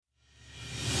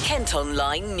Kent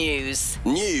Online News.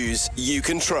 News you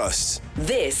can trust.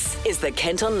 This is the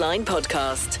Kent Online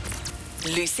Podcast.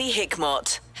 Lucy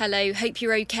Hickmott. Hello, hope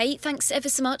you're okay. Thanks ever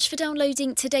so much for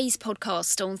downloading today's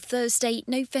podcast on Thursday,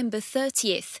 November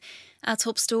 30th. Our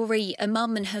top story, a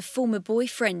mum and her former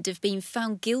boyfriend have been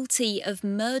found guilty of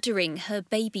murdering her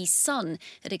baby son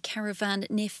at a caravan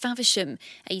near Faversham.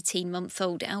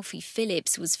 18-month-old Alfie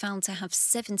Phillips was found to have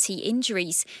 70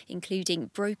 injuries, including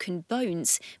broken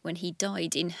bones, when he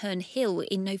died in Herne Hill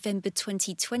in November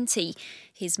 2020.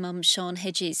 His mum, Sian,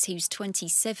 Hedges, who's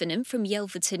 27 and from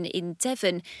Yelverton in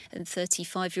Devon, and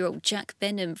 35-year-old Jack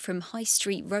Benham from High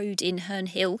Street Road in Herne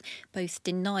Hill, both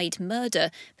denied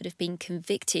murder but have been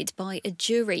convicted by a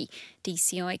jury.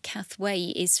 DCI Kath Way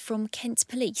is from Kent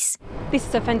Police. This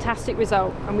is a fantastic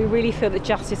result, and we really feel that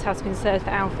justice has been served for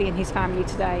Alfie and his family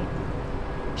today.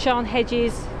 Sian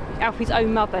Hedges, Alfie's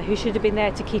own mother, who should have been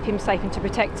there to keep him safe and to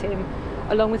protect him,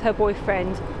 along with her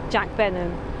boyfriend, Jack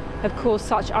Benham, have caused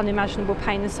such unimaginable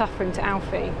pain and suffering to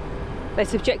Alfie. They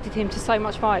subjected him to so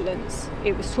much violence.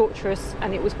 It was torturous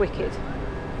and it was wicked.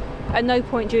 At no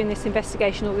point during this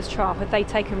investigation or this trial have they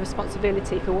taken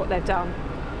responsibility for what they've done.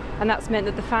 And that's meant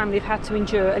that the family have had to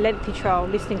endure a lengthy trial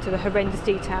listening to the horrendous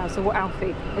details of what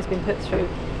Alfie has been put through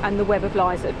and the web of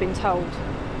lies that have been told.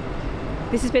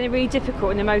 This has been a really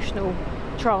difficult and emotional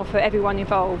trial for everyone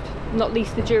involved, not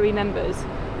least the jury members.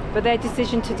 But their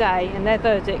decision today and their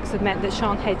verdicts have meant that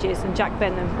Sian Hedges and Jack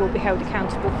Benham will be held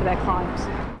accountable for their crimes.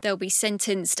 They'll be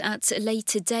sentenced at a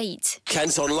later date.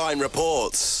 Kent Online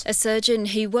reports. A surgeon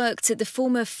who worked at the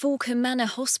former Falker Manor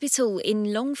Hospital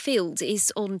in Longfield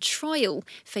is on trial,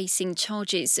 facing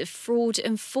charges of fraud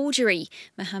and forgery.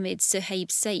 Mohammed Suhaib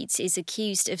Said is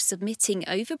accused of submitting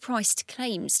overpriced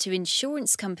claims to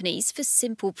insurance companies for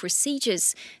simple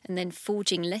procedures and then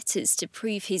forging letters to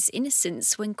prove his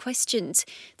innocence when questioned.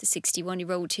 The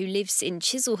 61-year-old who lives in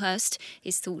Chislehurst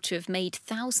is thought to have made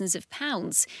thousands of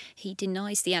pounds. He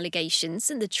denies the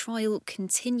allegations and the trial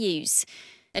continues.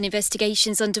 An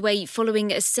investigation's underway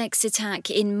following a sex attack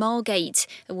in Margate.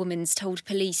 A woman's told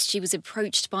police she was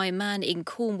approached by a man in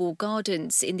Cornwall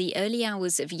Gardens in the early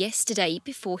hours of yesterday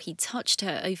before he touched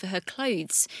her over her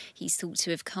clothes. He's thought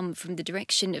to have come from the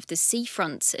direction of the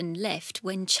seafront and left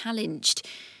when challenged.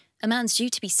 A man's due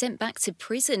to be sent back to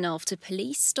prison after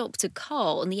police stopped a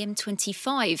car on the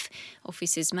M25.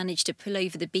 Officers managed to pull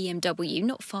over the BMW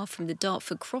not far from the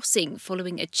Dartford crossing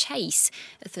following a chase.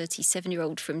 A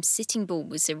 37-year-old from Sittingbourne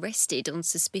was arrested on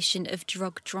suspicion of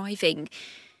drug driving.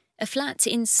 A flat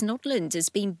in Snodland has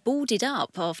been boarded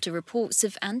up after reports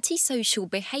of antisocial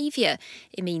behaviour.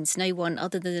 It means no one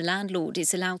other than the landlord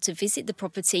is allowed to visit the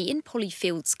property in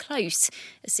Polyfields Close.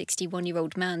 A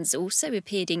 61-year-old man's also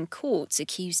appeared in court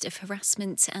accused of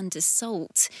harassment and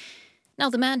assault. Now,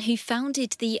 the man who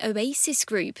founded the Oasis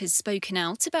Group has spoken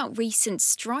out about recent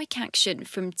strike action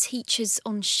from teachers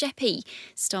on Sheppey.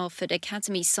 Staff at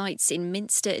academy sites in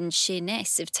Minster and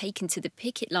Sheerness have taken to the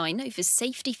picket line over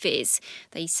safety fears.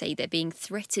 They say they're being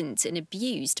threatened and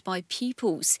abused by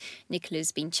pupils.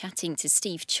 Nicola's been chatting to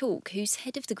Steve Chalk, who's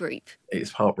head of the group.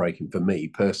 It's heartbreaking for me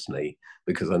personally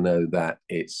because I know that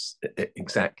it's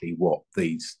exactly what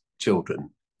these children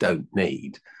don't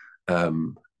need.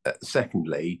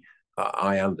 Secondly,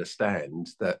 I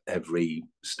understand that every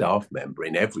staff member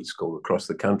in every school across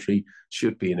the country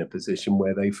should be in a position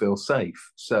where they feel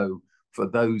safe. So for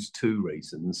those two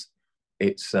reasons,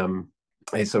 it's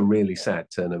a really sad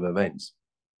turn of events.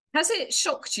 Has it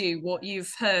shocked you what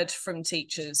you've heard from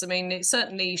teachers? I mean, it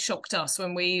certainly shocked us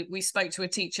when we spoke to a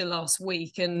teacher last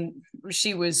week and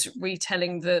she was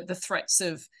retelling the threats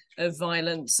of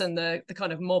violence and the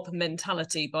kind of mob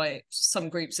mentality by some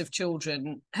groups of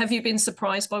children. Have you been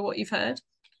surprised by what you've heard?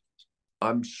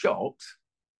 I'm shocked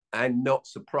and not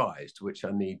surprised, which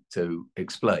I need to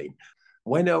explain.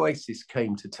 When Oasis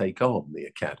came to take on the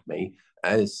academy,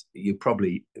 as you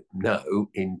probably know,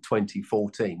 in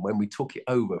 2014, when we took it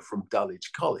over from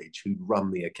Dulwich College, who'd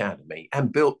run the academy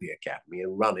and built the academy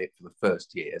and run it for the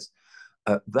first years,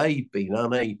 they've been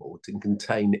unable to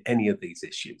contain any of these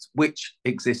issues, which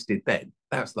existed then.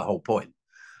 That's the whole point.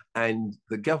 And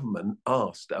the government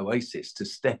asked Oasis to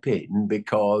step in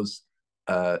because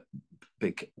the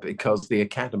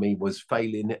academy was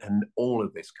failing and all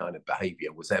of this kind of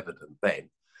behaviour was evident then.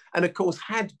 And of course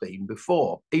had been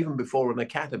before, even before an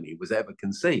academy was ever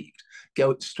conceived,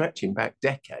 stretching back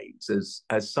decades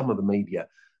as some of the media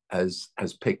has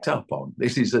picked up on.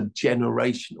 This is a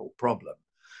generational problem.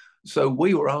 So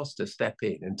we were asked to step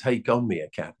in and take on the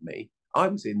academy. I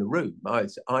was in the room.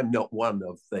 I'm not one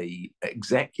of the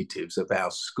executives of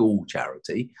our school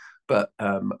charity, but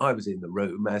I was in the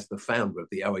room as the founder of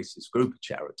the Oasis Group of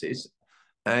Charities.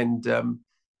 And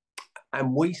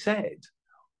And we said,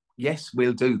 yes,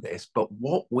 we'll do this, but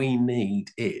what we need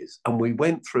is, and we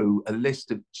went through a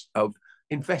list of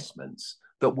investments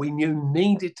that we knew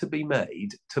needed to be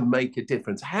made to make a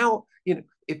difference. How,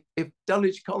 if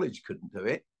Dulwich College couldn't do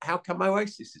it, how come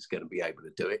Oasis is going to be able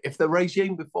to do it? If the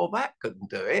regime before that couldn't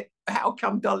do it, how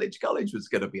come Dulwich College was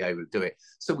going to be able to do it?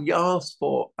 So we asked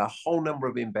for a whole number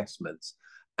of investments,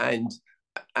 and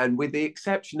with the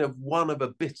exception of one of a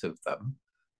bit of them,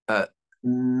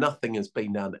 nothing has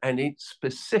been done. And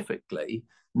specifically,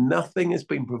 nothing has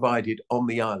been provided on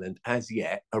the island as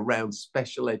yet around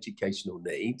special educational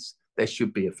needs. There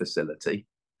should be a facility.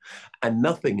 And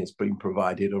nothing has been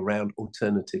provided around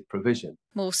alternative provision.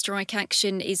 More strike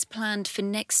action is planned for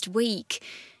next week.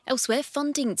 Elsewhere,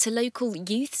 funding to local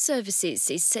youth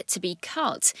services is set to be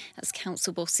cut as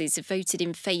council bosses have voted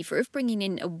in favour of bringing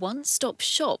in a one-stop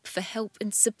shop for help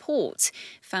and support.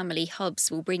 Family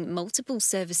hubs will bring multiple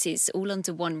services all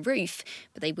under one roof,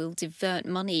 but they will divert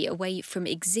money away from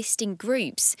existing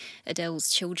groups. Adele's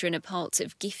children are part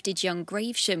of Gifted Young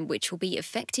Gravesham, which will be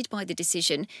affected by the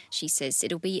decision. She says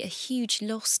it'll be a huge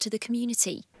loss to the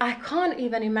community. I can't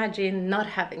even imagine not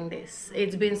having this.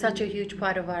 It's been such a huge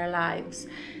part of our lives.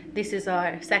 This is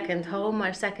our second home,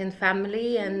 our second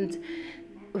family, and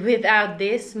without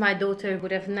this, my daughter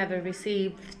would have never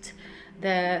received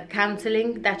the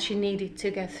counselling that she needed to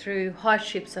get through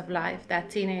hardships of life that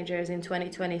teenagers in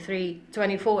 2023,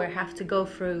 24 have to go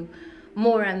through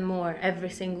more and more every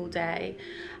single day.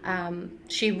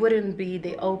 She wouldn't be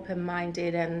the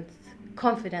open-minded and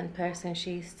confident person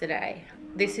she is today.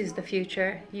 This is the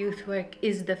future. Youth work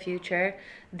is the future.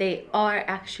 They are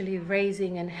actually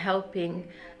raising and helping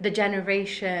the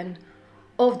generation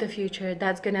of the future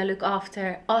that's going to look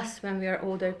after us when we are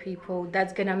older people,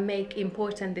 that's going to make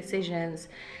important decisions,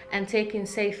 and taking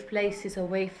safe places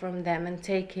away from them and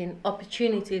taking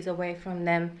opportunities away from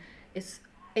them is,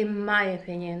 in my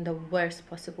opinion, the worst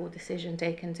possible decision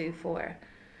they can do for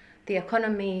the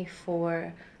economy,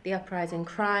 for the uprising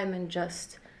crime, and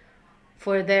just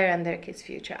for their and their kids'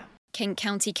 future. Kent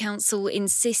County Council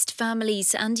insist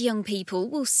families and young people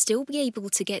will still be able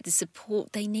to get the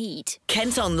support they need.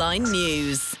 Kent Online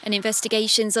News. An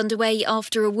investigation's underway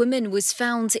after a woman was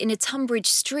found in a Tunbridge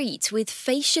street with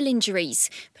facial injuries.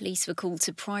 Police were called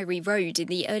to Priory Road in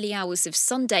the early hours of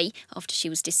Sunday after she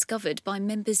was discovered by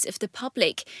members of the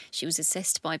public. She was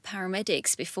assessed by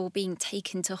paramedics before being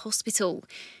taken to hospital.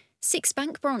 6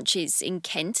 bank branches in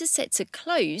Kent are set to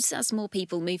close as more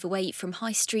people move away from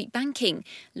high street banking.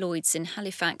 Lloyds and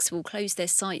Halifax will close their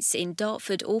sites in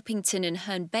Dartford, Orpington and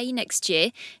Herne Bay next year.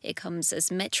 It comes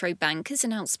as Metro Bank has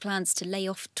announced plans to lay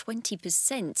off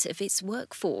 20% of its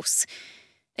workforce.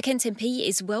 A Kent MP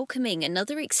is welcoming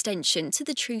another extension to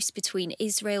the truce between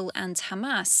Israel and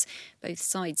Hamas. Both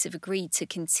sides have agreed to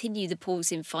continue the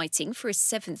pause in fighting for a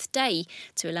 7th day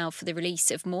to allow for the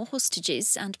release of more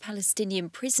hostages and Palestinian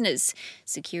prisoners.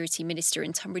 Security Minister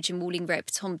and Tunbridge and Walling Rep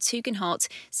Tom Tugendhat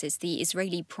says the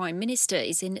Israeli Prime Minister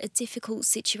is in a difficult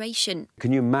situation.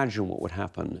 Can you imagine what would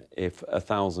happen if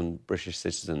 1,000 British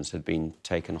citizens had been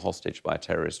taken hostage by a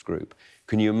terrorist group?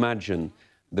 Can you imagine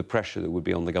the pressure that would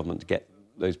be on the government to get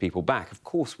those people back? Of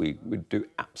course, we would do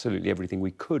absolutely everything we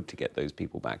could to get those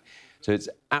people back. So it's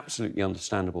absolutely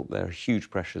understandable there are huge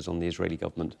pressures on the Israeli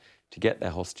government to get their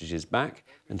hostages back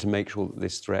and to make sure that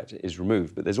this threat is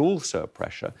removed. But there's also a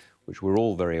pressure, which we're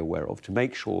all very aware of, to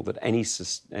make sure that any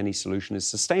solution is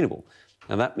sustainable.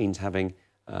 And that means having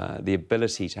the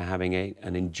ability to having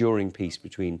an enduring peace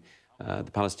between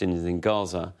the Palestinians in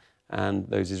Gaza and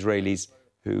those Israelis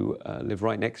who live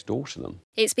right next door to them.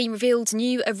 It's been revealed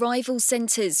new arrival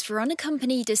centres for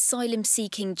unaccompanied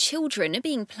asylum-seeking children are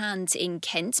being planned in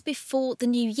Kent before the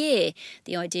new year.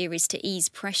 The idea is to ease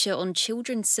pressure on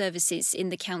children's services in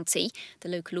the county. The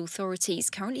local authority is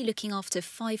currently looking after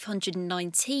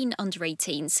 519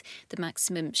 under-18s. The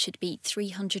maximum should be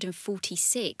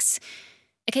 346.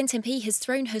 A Kent MP has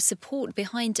thrown her support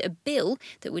behind a bill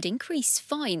that would increase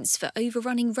fines for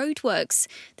overrunning roadworks.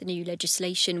 The new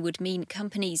legislation would mean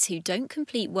companies who don't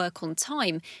complete work on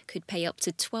time could pay up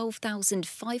to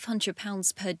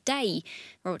 £12,500 per day.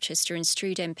 Rochester and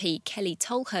Strood MP Kelly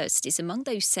Tolhurst is among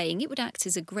those saying it would act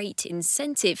as a great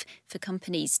incentive for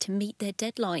companies to meet their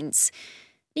deadlines.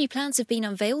 New plans have been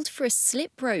unveiled for a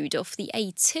slip road off the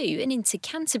A2 and into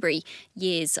Canterbury,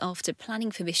 years after planning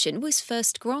permission was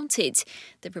first granted.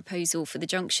 The proposal for the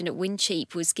junction at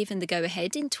Wincheap was given the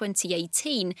go-ahead in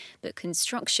 2018, but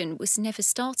construction was never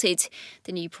started.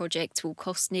 The new project will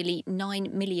cost nearly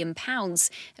 £9 million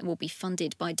and will be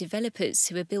funded by developers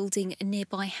who are building a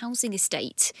nearby housing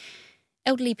estate.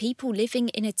 Elderly people living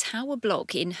in a tower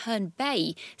block in Herne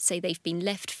Bay say they've been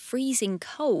left freezing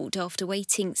cold after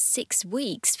waiting 6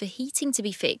 weeks for heating to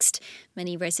be fixed.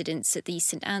 Many residents at the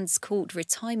St Anne's Court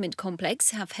retirement complex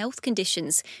have health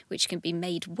conditions which can be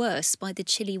made worse by the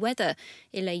chilly weather.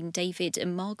 Elaine, David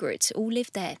and Margaret all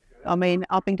live there. I mean,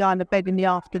 I've been going to bed in the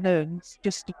afternoons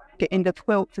just to get in the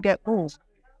quilt to get warm,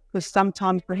 because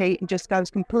sometimes the heating just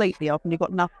goes completely off and you've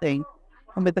got nothing.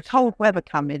 And with the cold weather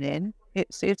coming in,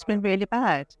 it's been really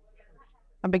bad.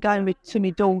 I've been going to my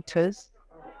daughters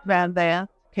round there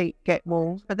to get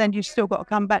warm, but then you've still got to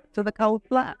come back to the cold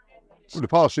flat. The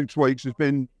past 6 weeks has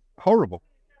been horrible,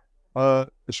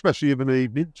 especially of an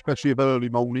evening, especially of early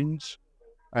mornings.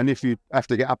 And if you have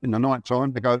to get up in the night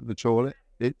time to go to the toilet,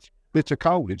 it's bitter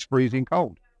cold, it's freezing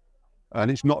cold.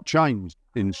 And it's not changed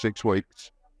in 6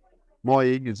 weeks. My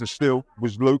heaters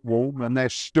was lukewarm, and they're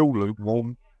still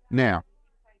lukewarm now.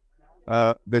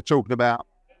 They're talking about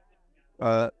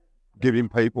giving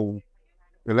people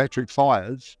electric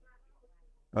fires.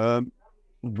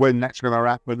 When that's going to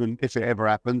happen, and if it ever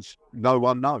happens, no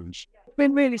one knows. It's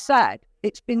been really sad.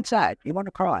 It's been sad. You want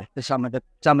to cry for some of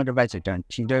the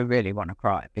residents. You do really want to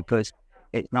cry, because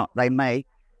it's not. They may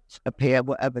appear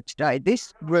whatever today.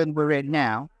 This room we're in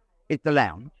now is the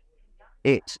lounge.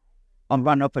 It's on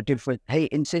run off a different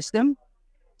heating system.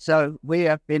 So we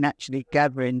have been actually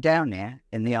gathering down there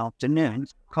in the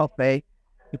afternoons, coffee,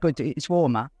 because it's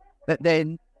warmer. But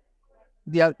then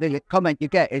the comment you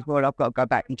get is, well, I've got to go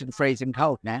back into the freezing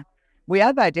cold now. We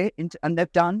have had it, and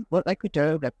they've done what they could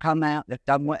do. They've come out, they've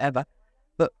done whatever.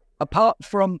 But apart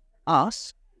from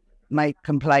us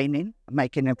making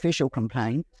official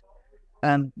complaints,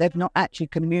 they've not actually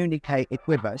communicated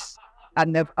with us,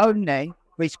 and they've only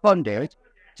responded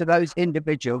to those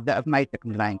individuals that have made the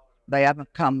complaint. They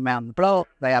haven't come round the block.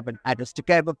 They haven't had us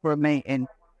together for a meeting.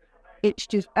 It's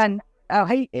just, and our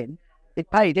heating,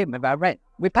 it paid in with our rent.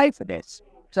 We pay for this,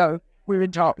 so we're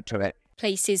entitled to it.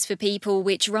 Places for People,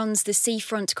 which runs the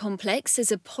seafront complex,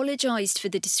 has apologised for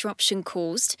the disruption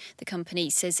caused. The company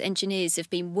says engineers have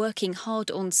been working hard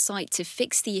on site to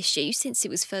fix the issue since it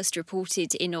was first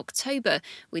reported in October,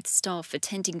 with staff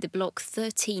attending the block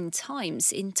 13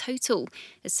 times in total.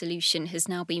 A solution has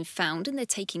now been found, and they're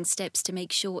taking steps to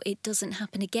make sure it doesn't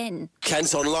happen again.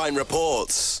 Kent Online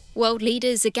reports. World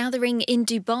leaders are gathering in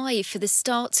Dubai for the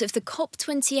start of the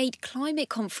COP28 climate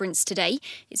conference today.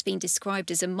 It's been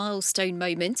described as a milestone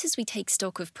moment as we take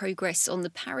stock of progress on the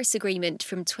Paris Agreement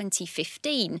from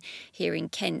 2015. Here in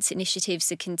Kent,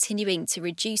 initiatives are continuing to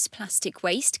reduce plastic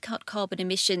waste, cut carbon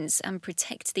emissions and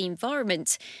protect the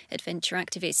environment. Adventure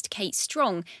activist Kate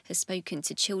Strong has spoken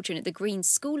to children at the Green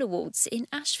School Awards in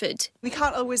Ashford. We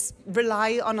can't always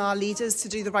rely on our leaders to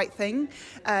do the right thing,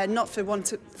 not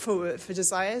for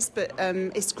desires, but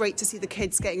it's great to see the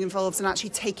kids getting involved and actually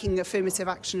taking affirmative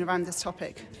action around this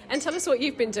topic. And tell us what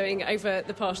you've been doing over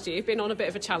the past year. You've been on a bit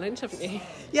of a challenge, haven't you?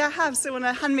 Yeah, I have. So on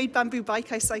a handmade bamboo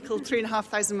bike, I cycled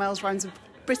 3,500 miles around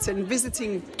Britain,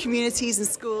 visiting communities and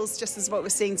schools, just as what we're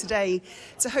seeing today,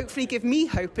 to hopefully give me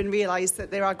hope and realise that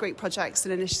there are great projects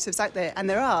and initiatives out there, and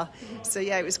there are. So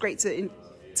yeah, it was great to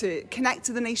connect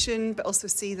to the nation, but also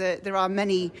see that there are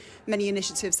many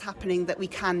initiatives happening that we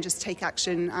can just take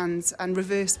action and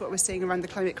reverse what we're seeing around the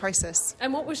climate crisis.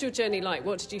 And what was your journey like?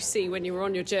 What did you see when you were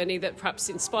on your journey that perhaps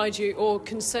inspired you or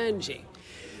concerned you?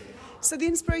 So the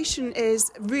inspiration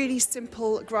is really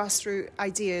simple grassroots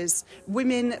ideas.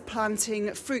 Women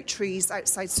planting fruit trees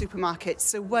outside supermarkets.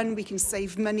 So one, we can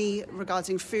save money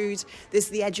regarding food. There's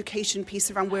the education piece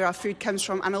around where our food comes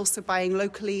from, and also buying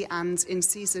locally and in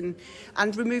season,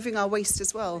 and removing our waste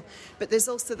as well. But there's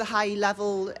also the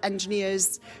high-level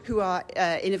engineers who are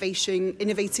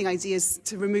innovating ideas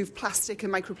to remove plastic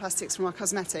and microplastics from our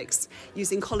cosmetics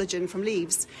using collagen from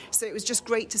leaves. So it was just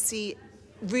great to see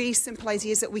really simple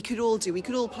ideas that we could all do. We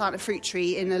could all plant a fruit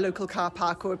tree in a local car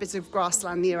park or a bit of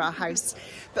grassland near our house,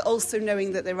 but also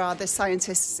knowing that there are the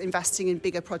scientists investing in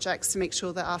bigger projects to make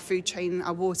sure that our food chain,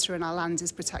 our water and our land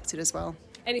is protected as well.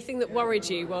 Anything that worried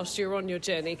you whilst you were on your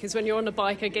journey? Because when you're on a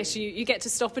bike, I guess you get to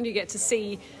stop and you get to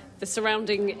see the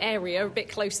surrounding area a bit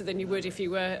closer than you would if you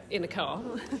were in a car.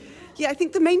 Yeah, I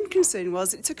think the main concern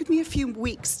was it took me a few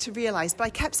weeks to realise, but I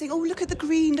kept saying, oh, look at the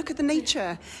green, look at the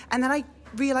nature. And then I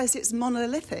realised it's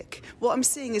monolithic. What I'm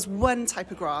seeing is one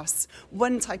type of grass,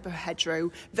 one type of hedgerow,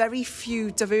 very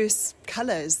few diverse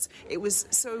colours.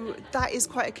 So that is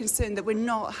quite a concern, that we're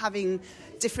not having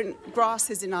different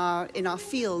grasses in our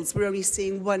fields. We're only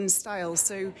seeing one style.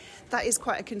 So that is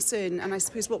quite a concern. And I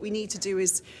suppose what we need to do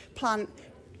is plant,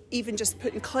 even just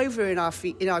putting clover in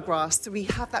our grass, so we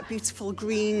have that beautiful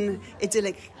green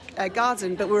idyllic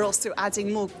garden, but we're also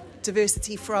adding more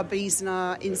diversity for our bees and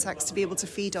our insects to be able to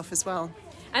feed off as well.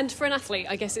 And for an athlete,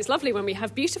 I guess it's lovely when we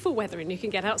have beautiful weather and you can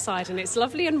get outside and it's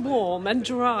lovely and warm and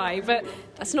dry, but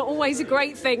that's not always a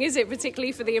great thing, is it,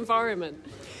 particularly for the environment?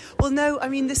 Well, no,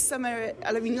 this summer,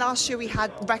 last year we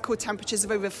had record temperatures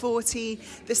of over 40.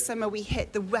 This summer we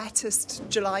hit the wettest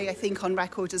July, I think, on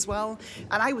record as well.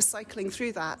 And I was cycling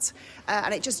through that.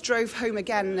 And it just drove home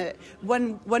again.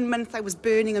 One month I was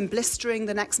burning and blistering.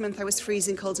 The next month I was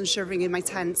freezing cold and shivering in my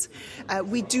tent.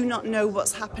 We do not know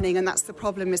what's happening. And that's the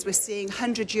problem, is we're seeing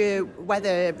 100-year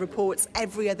weather reports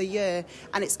every other year.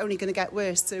 And it's only going to get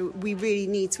worse. So we really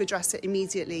need to address it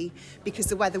immediately, because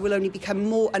the weather will only become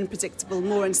more unpredictable,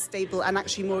 more unstable, and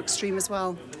actually more extreme as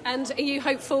well. And are you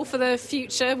hopeful for the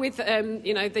future with,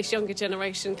 this younger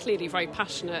generation clearly very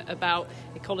passionate about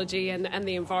ecology and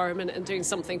the environment and doing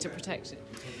something to protect it?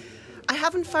 I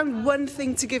haven't found one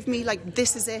thing to give me like,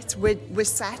 this is it, we're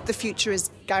set, the future is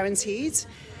guaranteed.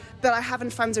 But I haven't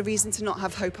found a reason to not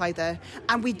have hope either.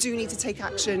 And we do need to take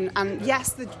action. And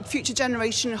yes, the future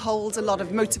generation holds a lot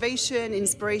of motivation,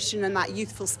 inspiration, and that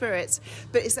youthful spirit.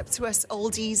 But it's up to us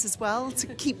oldies as well to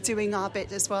keep doing our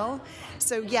bit as well.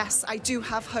 So yes, I do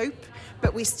have hope,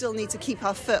 but we still need to keep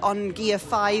our foot on gear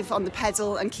 5 on the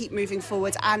pedal and keep moving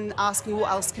forward and asking what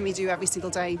else can we do every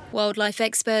single day. Wildlife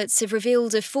experts have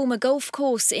revealed a former golf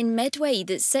course in Medway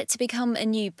that's set to become a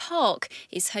new park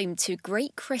is home to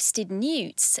great crested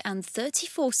newts and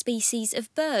 34 species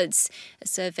of birds. A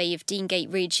survey of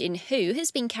Deangate Ridge in Who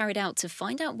has been carried out to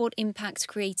find out what impact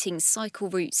creating cycle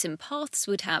routes and paths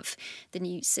would have. The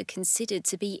newts are considered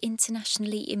to be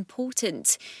internationally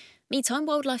important. Meantime,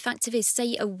 wildlife activists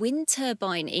say a wind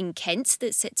turbine in Kent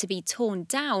that's set to be torn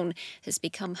down has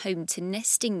become home to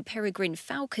nesting peregrine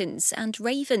falcons and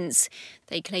ravens.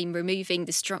 They claim removing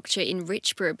the structure in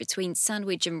Richborough between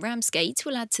Sandwich and Ramsgate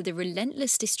will add to the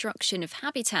relentless destruction of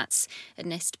habitats. A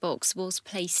nest box was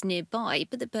placed nearby,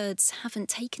 but the birds haven't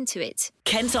taken to it.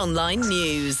 Kent Online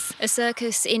News. A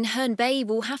circus in Herne Bay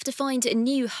will have to find a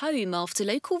new home after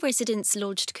local residents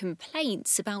lodged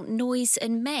complaints about noise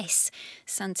and mess.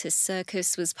 Santa's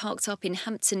Circus was parked up in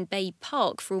Hampton Bay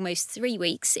Park for almost 3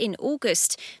 weeks in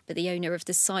August, but the owner of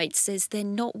the site says they're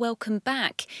not welcome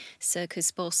back. Circus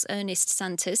boss Ernest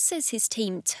Santos says his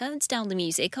team turned down the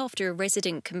music after a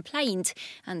resident complained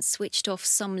and switched off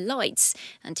some lights,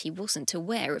 and he wasn't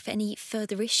aware of any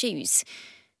further issues.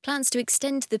 Plans to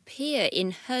extend the pier in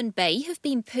Herne Bay have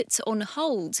been put on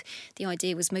hold. The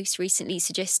idea was most recently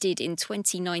suggested in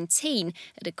 2019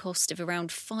 at a cost of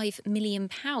around £5 million.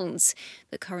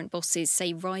 But current bosses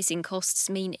say rising costs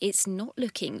mean it's not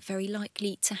looking very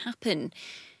likely to happen.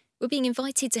 We're being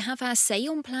invited to have our say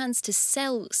on plans to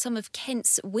sell some of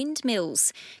Kent's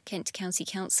windmills. Kent County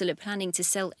Council are planning to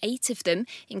sell 8 of them,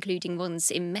 including ones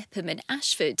in Mepham and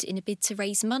Ashford, in a bid to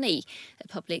raise money. A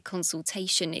public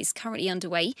consultation is currently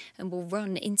underway and will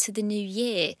run into the new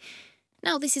year.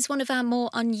 Now, this is one of our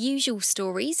more unusual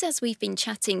stories, as we've been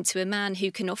chatting to a man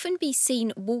who can often be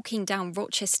seen walking down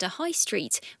Rochester High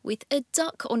Street with a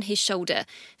duck on his shoulder.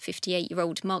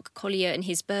 58-year-old Mark Collier and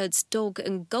his birds Dog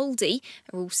and Goldie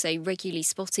are also regularly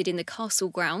spotted in the castle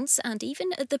grounds and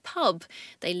even at the pub.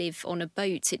 They live on a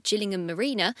boat at Gillingham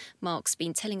Marina. Mark's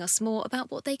been telling us more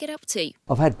about what they get up to.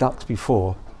 I've had ducks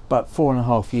before, but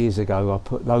 4.5 years ago I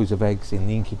put loads of eggs in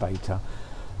the incubator,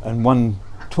 and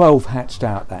 12 hatched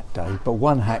out that day, but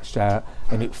one hatched out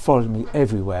and it followed me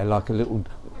everywhere like a little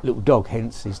dog,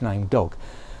 hence his name Dog.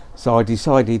 So I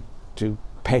decided to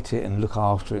pet it and look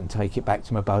after it and take it back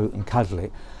to my boat and cuddle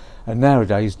it. And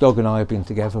nowadays Dog and I have been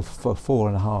together for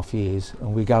 4.5 years,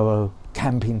 and we go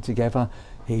camping together.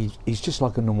 He's just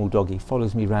like a normal dog. He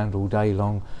follows me around all day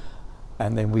long,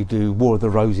 and then we do War of the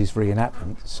Roses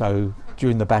reenactment. So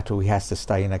during the battle he has to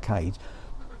stay in a cage.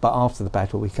 But after the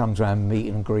battle, he comes around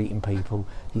meeting and greeting people.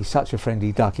 He's such a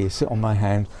friendly duck. He'll sit on my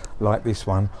hand like this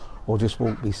one, or just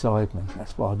walk beside me.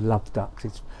 That's why I love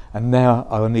ducks. And now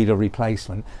I need a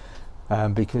replacement,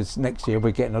 because next year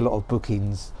we're getting a lot of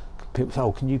bookings. People say,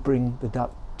 "Oh, can you bring the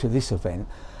duck to this event?"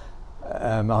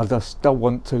 I just don't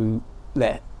want to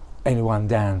let anyone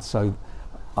down, so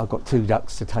I've got 2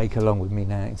 ducks to take along with me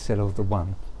now instead of the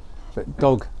one. But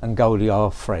Dog and Goldie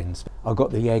are friends. I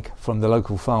got the egg from the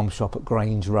local farm shop at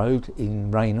Grange Road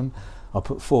in Rainham. I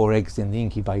put 4 eggs in the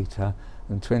incubator,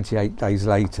 and 28 days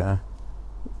later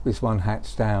this one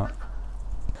hatched out.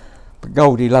 But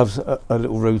Goldie loves a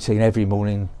little routine every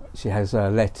morning. She has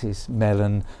lettuce,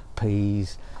 melon,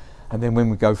 peas, and then when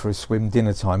we go for a swim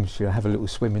dinner time, she'll have a little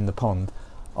swim in the pond.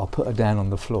 I'll put her down on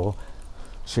the floor,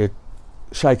 she'll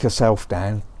shake herself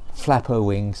down, flap her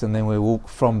wings, and then we'll walk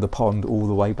from the pond all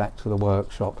the way back to the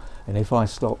workshop. And if I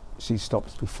stop, she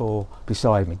stops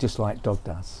beside me, just like Dog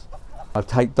does. I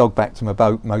take dog back to my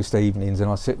boat most evenings and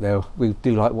I sit there. We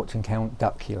do like watching Count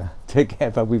Duckula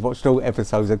together. We've watched all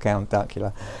episodes of Count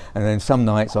Duckula. And then some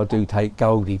nights I do take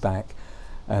Goldie back.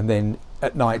 And then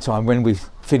at night time, when we've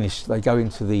finished, they go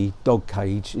into the dog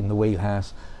cage in the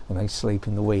wheelhouse and they sleep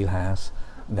in the wheelhouse.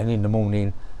 And then in the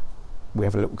morning, we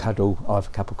have a little cuddle. I have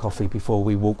a cup of coffee before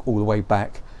we walk all the way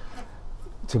back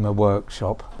to my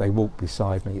workshop. They walk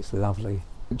beside me. It's lovely.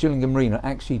 Gillingham Marina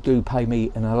actually do pay me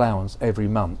an allowance every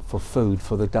month for food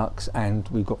for the ducks, and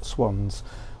we've got swans.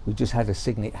 We just had a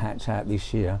cygnet hatch out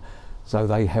this year, so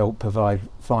they help provide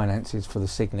finances for the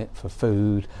cygnet, for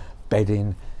food,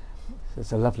 bedding.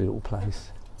 It's a lovely little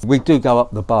place. We do go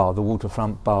up the bar, the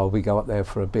waterfront bar. We go up there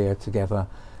for a beer together.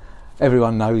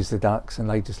 Everyone knows the ducks and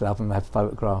they just love them, have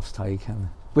photographs taken.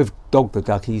 With Dog the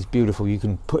duck, he's beautiful. You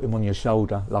can put him on your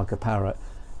shoulder like a parrot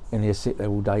and he'll sit there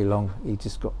all day long. He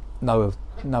just got no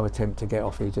attempt to get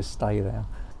off, he just stay there.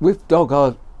 With Dog,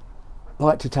 I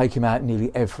like to take him out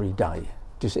nearly every day.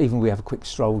 Just even we have a quick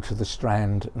stroll to the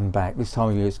Strand and back. This time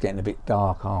of year it's getting a bit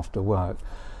dark after work.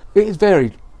 It is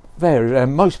very, very,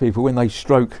 most people when they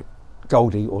stroke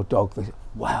Goldie or Dog, they say,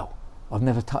 wow, I've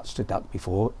never touched a duck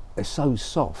before. They're so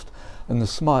soft. And the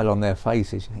smile on their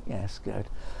faces, you think, yeah, it's good.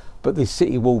 But the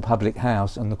City Wall Public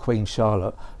House and the Queen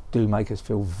Charlotte do make us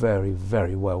feel very,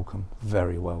 very welcome,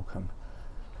 very welcome.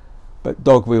 But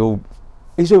Dog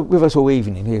he's with us all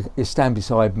evening. He'll stand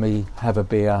beside me, have a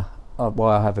beer. While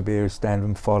I have a beer, he'll stand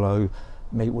and follow,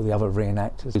 meet with the other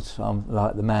reenactors. I'm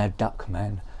like the Mad Duck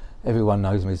Man. Everyone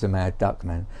knows me as the Mad Duck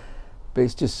Man. But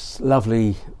it's just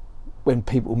lovely when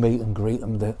people meet and greet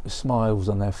them, the smiles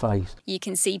on their face. You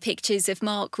can see pictures of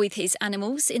Mark with his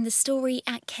animals in the story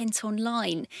at Kent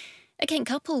Online. A Kent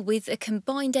couple with a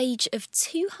combined age of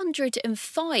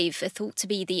 205 are thought to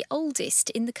be the oldest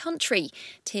in the country.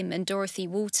 Tim and Dorothy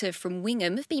Walter from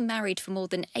Wingham have been married for more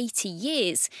than 80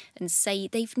 years and say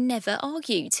they've never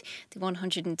argued. The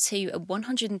 102 and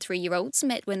 103-year-olds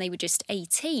met when they were just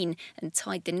 18 and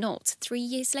tied the knot 3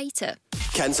 years later.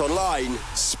 Kent Online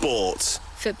Sport.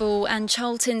 Football and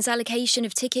Charlton's allocation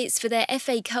of tickets for their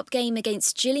FA Cup game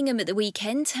against Gillingham at the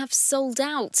weekend have sold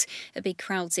out. A big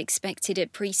crowd's expected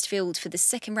at Priestfield for the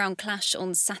second round clash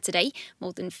on Saturday.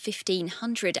 More than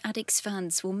 1,500 Addicts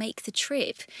fans will make the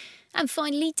trip. And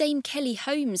finally, Dame Kelly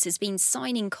Holmes has been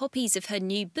signing copies of her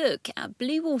new book at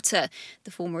Bluewater.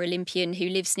 The former Olympian who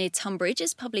lives near Tunbridge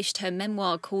has published her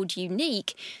memoir called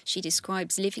Unique. She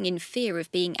describes living in fear of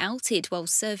being outed while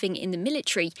serving in the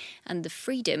military and the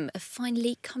freedom of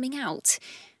finally coming out.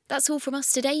 That's all from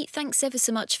us today. Thanks ever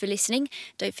so much for listening.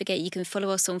 Don't forget you can follow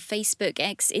us on Facebook,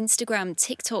 X, Instagram,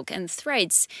 TikTok and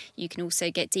Threads. You can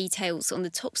also get details on the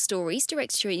top stories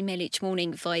direct to your email each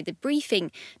morning via the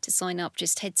briefing. To sign up,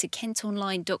 just head to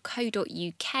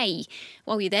kentonline.co.uk.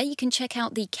 While you're there, you can check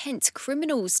out the Kent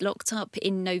criminals locked up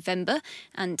in November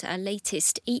and our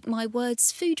latest Eat My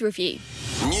Words food review.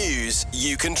 News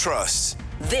you can trust.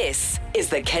 This is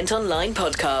the Kent Online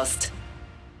Podcast.